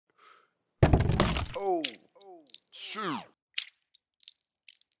Oh, shoot.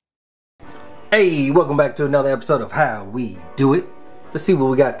 Hey, welcome back to another episode of How We Do It. Let's see what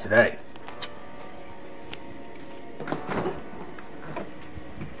we got today.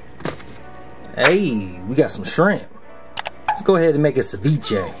 Hey, we got some shrimp. Let's go ahead and make a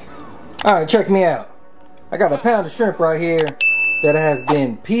ceviche. Alright, check me out. I got a pound of shrimp right here that has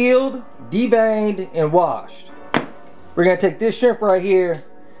been peeled, deveined, and washed. We're going to take this shrimp right here.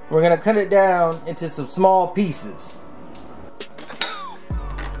 We're going to cut it down into some small pieces.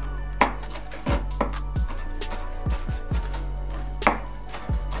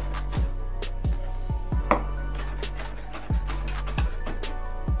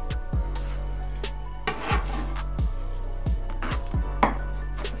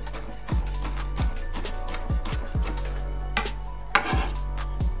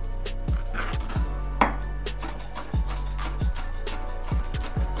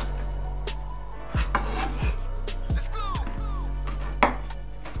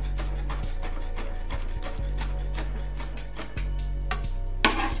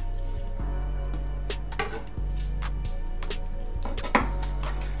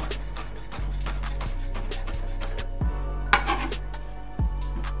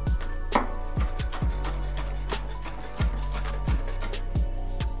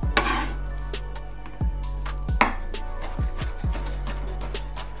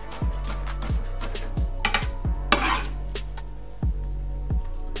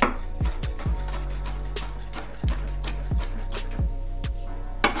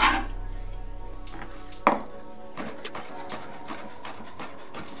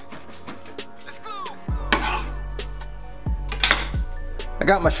 I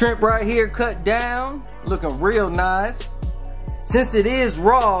got my shrimp right here cut down, looking real nice. Since it is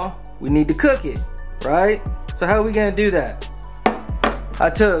raw, we need to cook it, right? So how are we gonna do that? I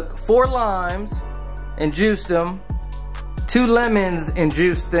took 4 limes and juiced them, 2 lemons and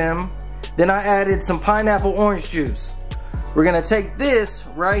juiced them, then I added some pineapple orange juice. We're gonna take this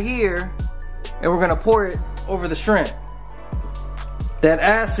right here and we're gonna pour it over the shrimp. That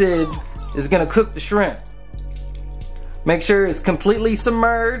acid is gonna cook the shrimp. Make sure it's completely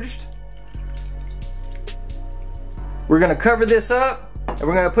submerged. We're gonna cover this up and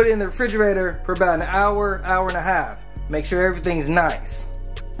we're gonna put it in the refrigerator for about an hour, hour and a half. Make sure everything's nice.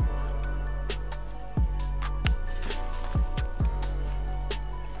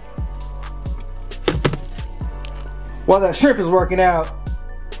 While that shrimp is working out,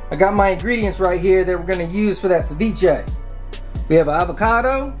 I got my ingredients right here that we're gonna use for that ceviche. We have an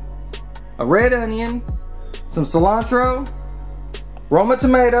avocado, a red onion, some cilantro, Roma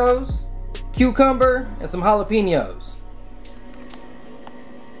tomatoes, cucumber, and some jalapenos.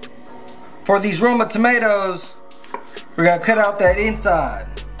 For these Roma tomatoes, we're gonna cut out that inside.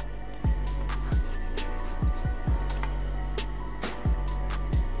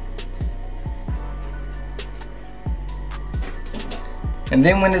 And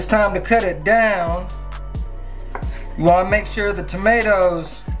then when it's time to cut it down, you wanna make sure the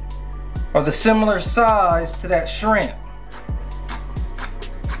tomatoes are the similar size to that shrimp.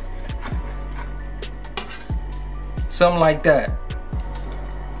 Something like that.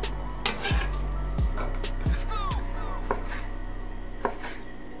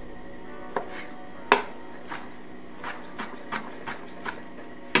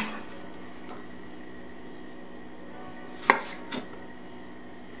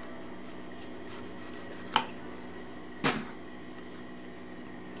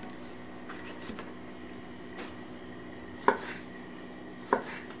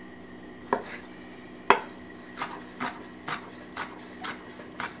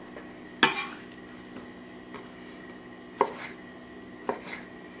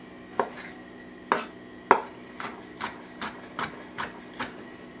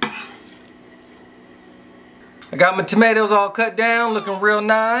 I got my tomatoes all cut down, looking real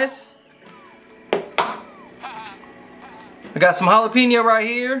nice. I got some jalapeno right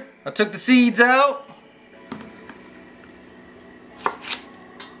here. I took the seeds out.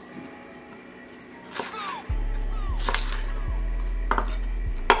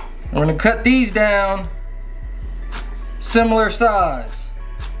 I'm gonna cut these down similar size.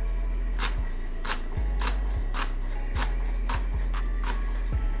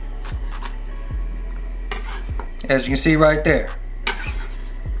 As you can see right there.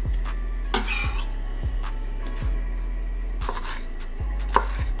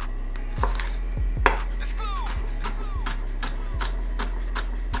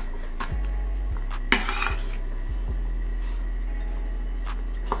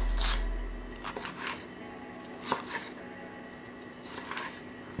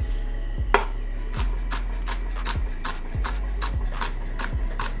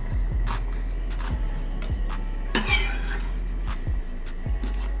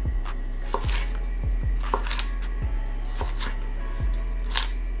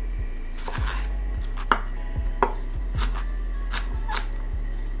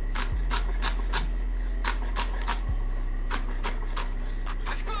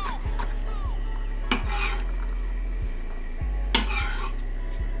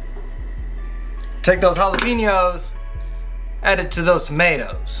 Take those jalapenos, add it to those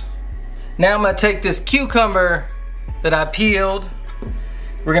tomatoes. Now I'm gonna take this cucumber that I peeled.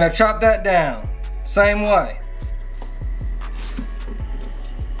 We're gonna chop that down, same way.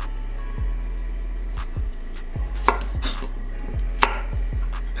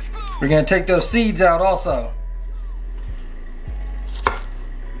 We're gonna take those seeds out also.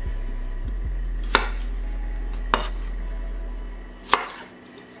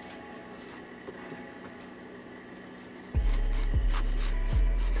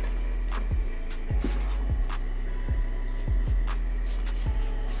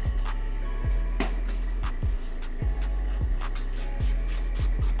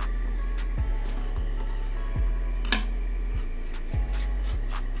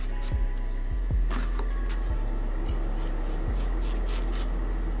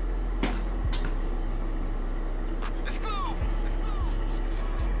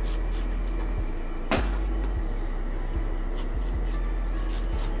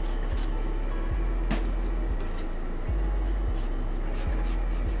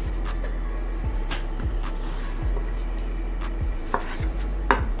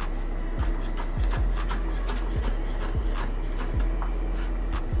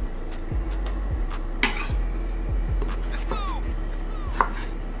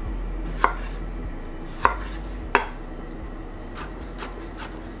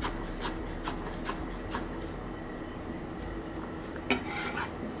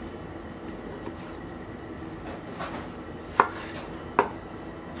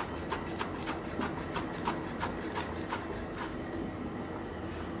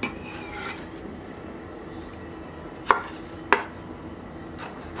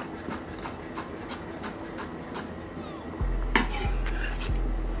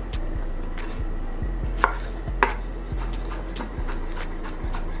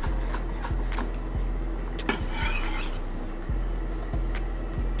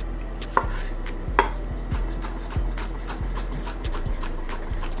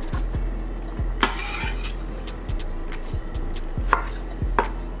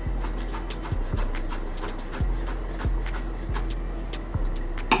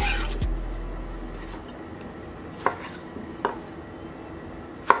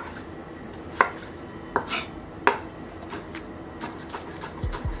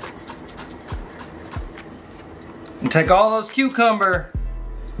 And take all those cucumber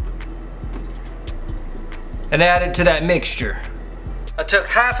and add it to that mixture. I took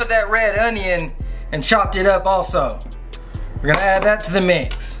half of that red onion and chopped it up also. We're gonna add that to the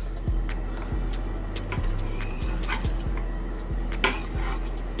mix.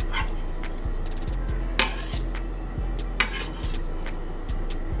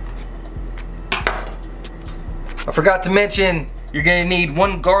 I forgot to mention, you're gonna need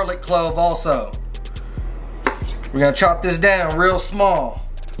 1 garlic clove also. We're gonna chop this down real small.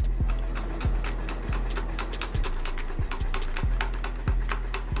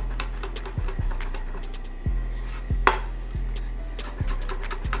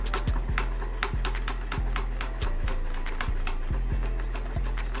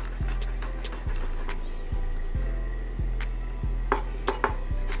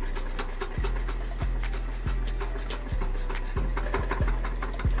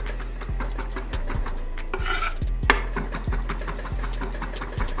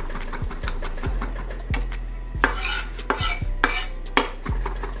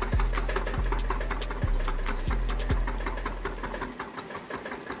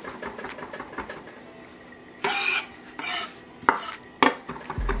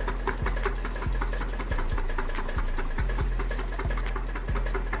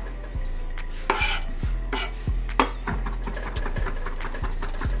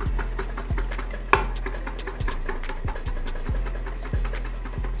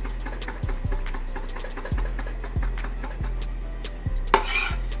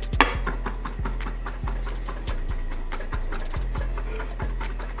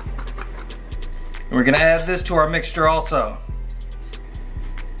 And we're gonna add this to our mixture also.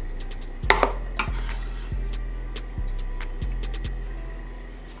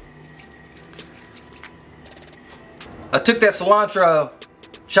 I took that cilantro,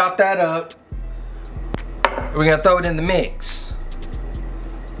 chopped that up. We're gonna throw it in the mix.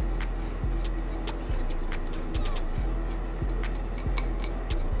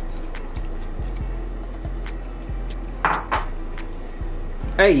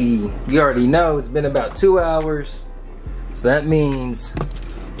 Hey, you already know it's been about 2 hours. So that means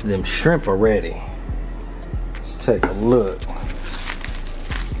them shrimp are ready. Let's take a look.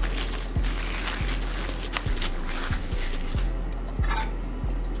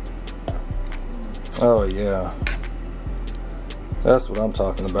 Oh yeah. That's what I'm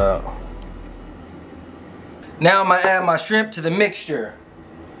talking about. Now I'm gonna add my shrimp to the mixture.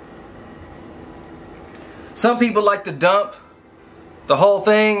 Some people like to dump the whole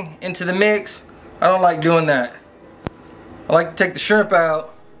thing into the mix. I don't like doing that. I like to take the shrimp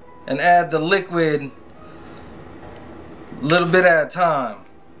out and add the liquid a little bit at a time.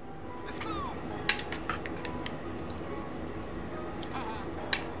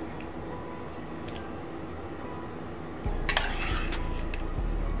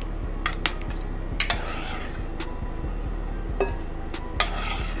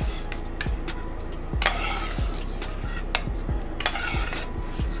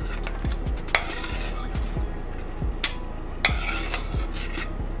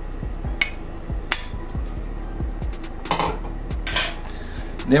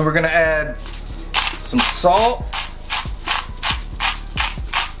 Then we're gonna add some salt,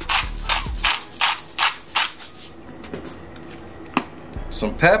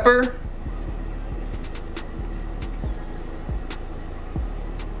 some pepper,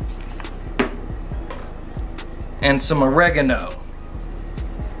 and some oregano.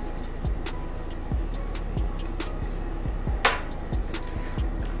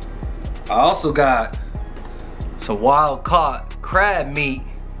 I also got some wild caught crab meat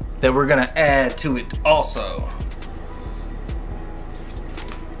that we're gonna add to it also.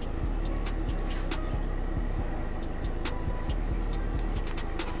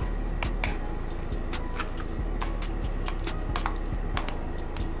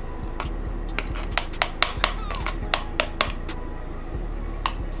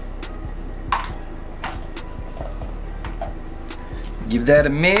 Give that a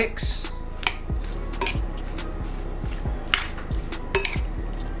mix.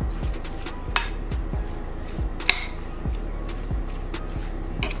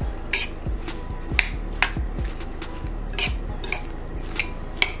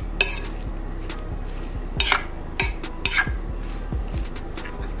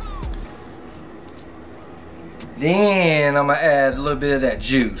 Then I'm gonna add a little bit of that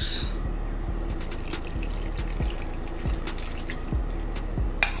juice.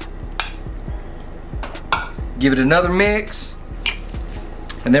 Give it another mix.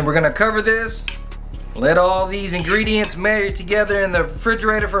 And then we're gonna cover this. Let all these ingredients marry together in the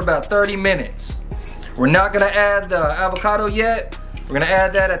refrigerator for about 30 minutes. We're not gonna add the avocado yet. We're gonna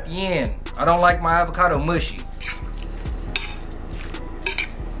add that at the end. I don't like my avocado mushy.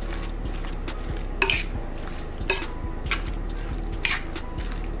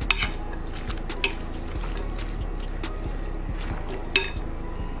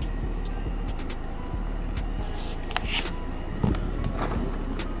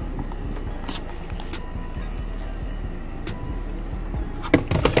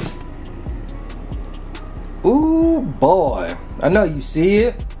 Ooh boy, I know you see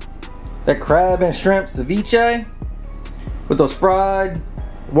it. That crab and shrimp ceviche with those fried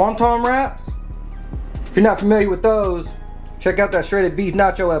wonton wraps. If you're not familiar with those, check out that shredded beef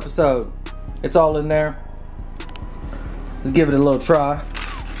nacho episode. It's all in there. Let's give it a little try.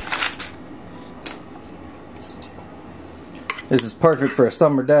 This is perfect for a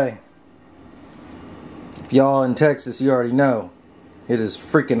summer day. If y'all in Texas, you already know. It is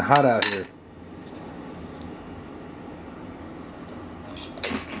freaking hot out here.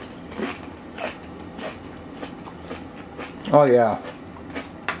 Oh yeah.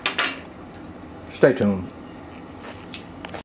 Stay tuned.